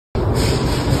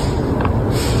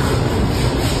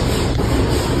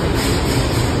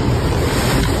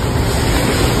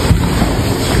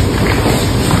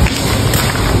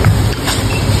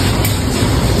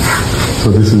So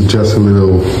this is just a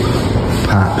little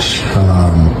patch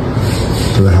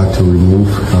that I had to remove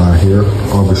here.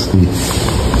 Obviously,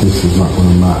 this is not going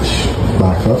to match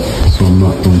back up, so I'm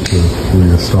not going to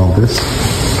reinstall this.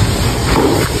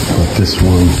 But this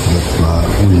one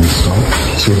I've reinstalled.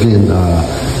 So again,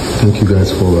 thank you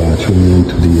guys for tuning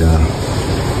into the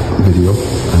video,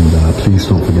 and please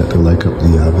don't forget to like up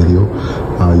the video.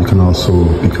 You can also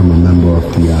become a member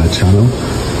of the channel,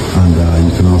 and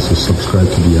you can also subscribe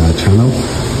to the channel,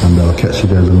 and I'll catch you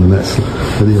guys in the next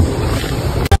video.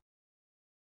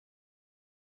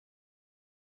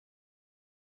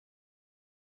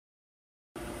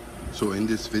 So in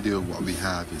this video, what we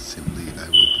have is simply I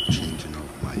will be changing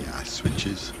out my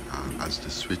switches, as the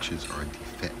switches are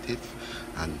defective,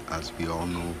 and as we all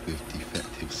know, with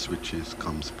defective switches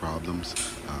comes problems.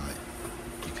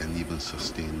 You can even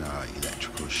sustain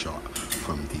electrical shock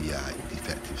from the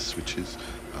defective switches.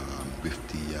 With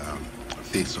the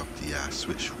face of the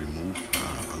switch removed,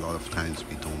 a lot of times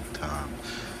we don't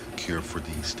care for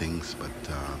these things, but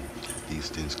these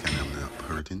things can end up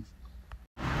hurting.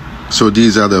 So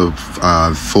these are the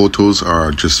photos,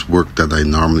 are just work that I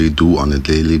normally do on a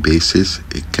daily basis.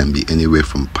 It can be anywhere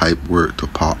from pipe work to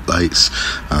pop lights,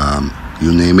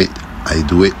 you name it, I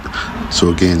do it. So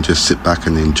again, just sit back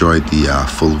and enjoy the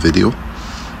full video.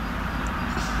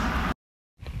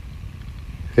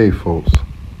 Hey folks,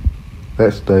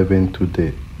 let's dive into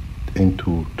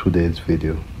today's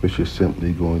video, which is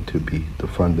simply going to be the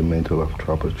fundamental of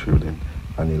troubleshooting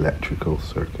an electrical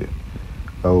circuit.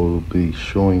 I will be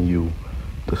showing you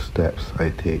the steps I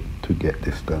take to get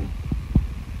this done.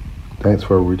 Thanks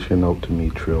for reaching out to me,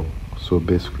 Trill. So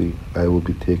basically, I will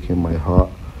be taking my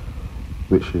hot,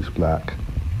 which is black,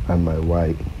 and my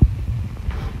white,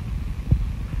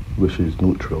 which is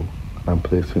neutral, and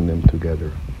placing them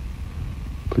together.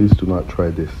 Please do not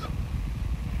try this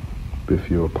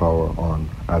with your power on,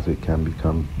 as it can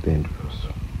become dangerous.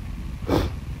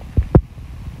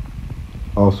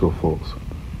 Also folks,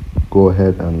 go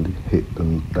ahead and hit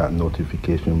that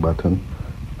notification button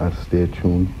and stay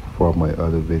tuned for my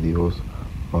other videos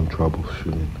on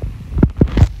troubleshooting.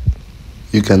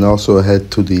 You can also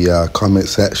head to the comment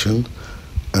section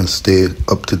and stay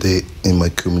up to date in my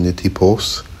community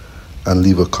posts, and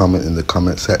leave a comment in the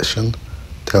comment section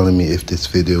telling me if this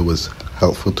video was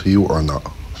helpful to you or not.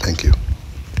 Thank you.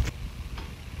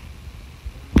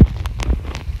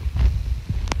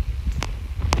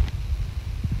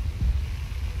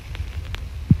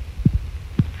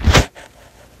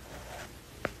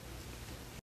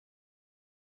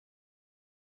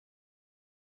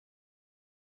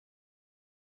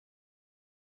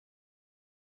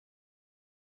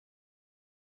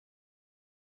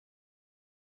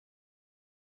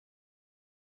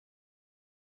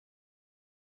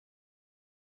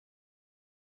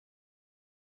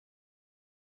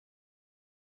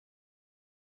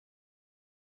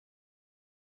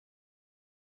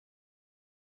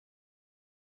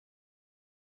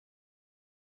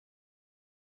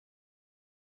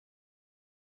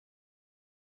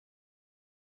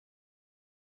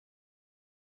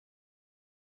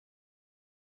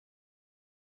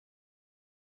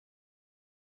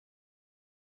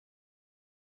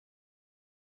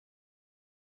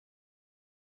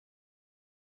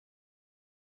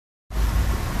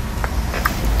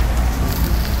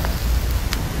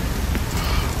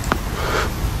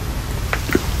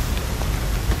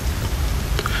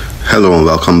 Hello and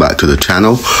welcome back to the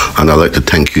channel, and I'd like to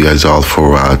thank you guys all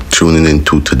for tuning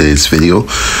into today's video.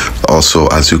 Also,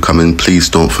 as you come in, please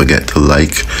don't forget to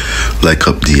like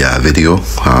up the video,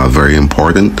 very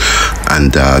important,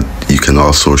 and you can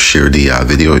also share the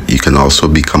video. You can also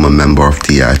become a member of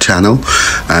the channel,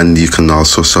 and you can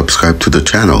also subscribe to the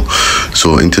channel.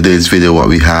 So in today's video, what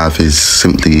we have is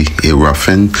simply a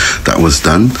roughing that was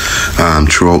done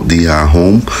throughout the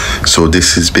home. So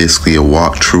this is basically a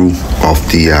walkthrough of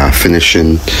the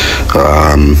finishing,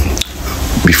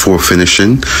 before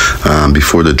finishing,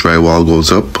 before the drywall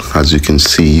goes up. As you can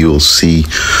see, you'll see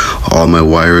all my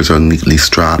wires are neatly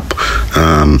strapped.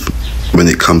 When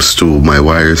it comes to my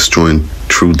wires going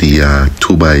through the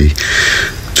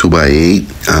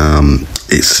 2x8,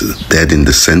 it's dead in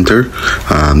the center.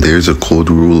 There's a code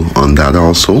rule on that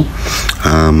also.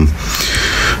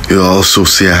 You'll also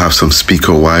see I have some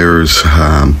speaker wires,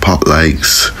 pop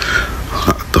lights,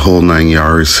 the whole 9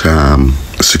 yards,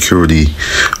 security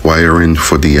wiring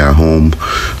for the home.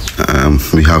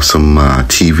 We have some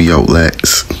TV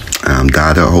outlets,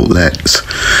 data outlets,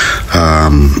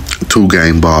 2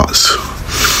 game bots.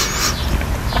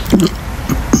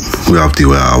 We have the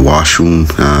washroom.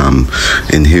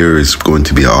 In here is going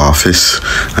to be an office,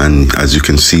 and as you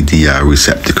can see, the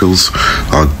receptacles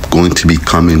are going to be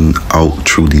coming out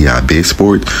through the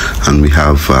baseboard, and we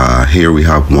have here we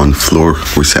have one floor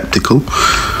receptacle.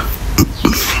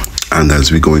 And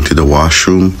as we go into the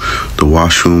washroom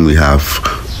we have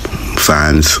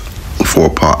fans, 4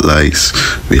 pot lights,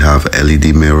 we have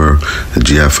LED mirror, a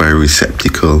GFI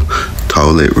receptacle,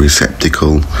 toilet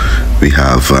receptacle, we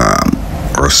have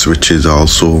our switches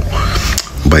also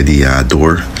by the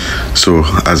door. So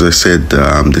as I said,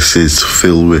 this is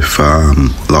filled with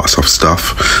lots of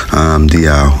stuff,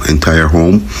 the entire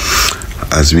home.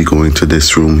 As we go into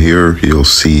this room here, you'll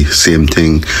see same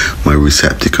thing, my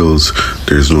receptacles.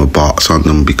 There's no box on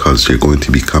them because they're going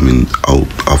to be coming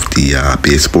out of the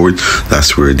baseboard.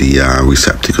 That's where the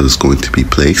receptacle is going to be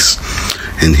placed.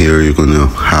 In here you're going to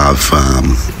have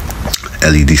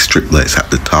LED strip lights at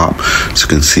the top, so you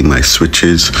can see my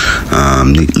switches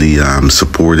neatly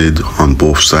supported on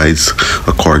both sides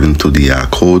according to the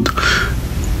code.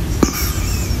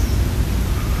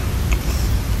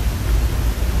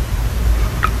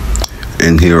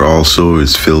 In here also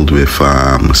is filled with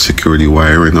security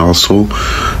wiring also.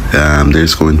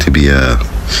 There's going to be a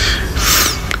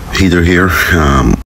heater here.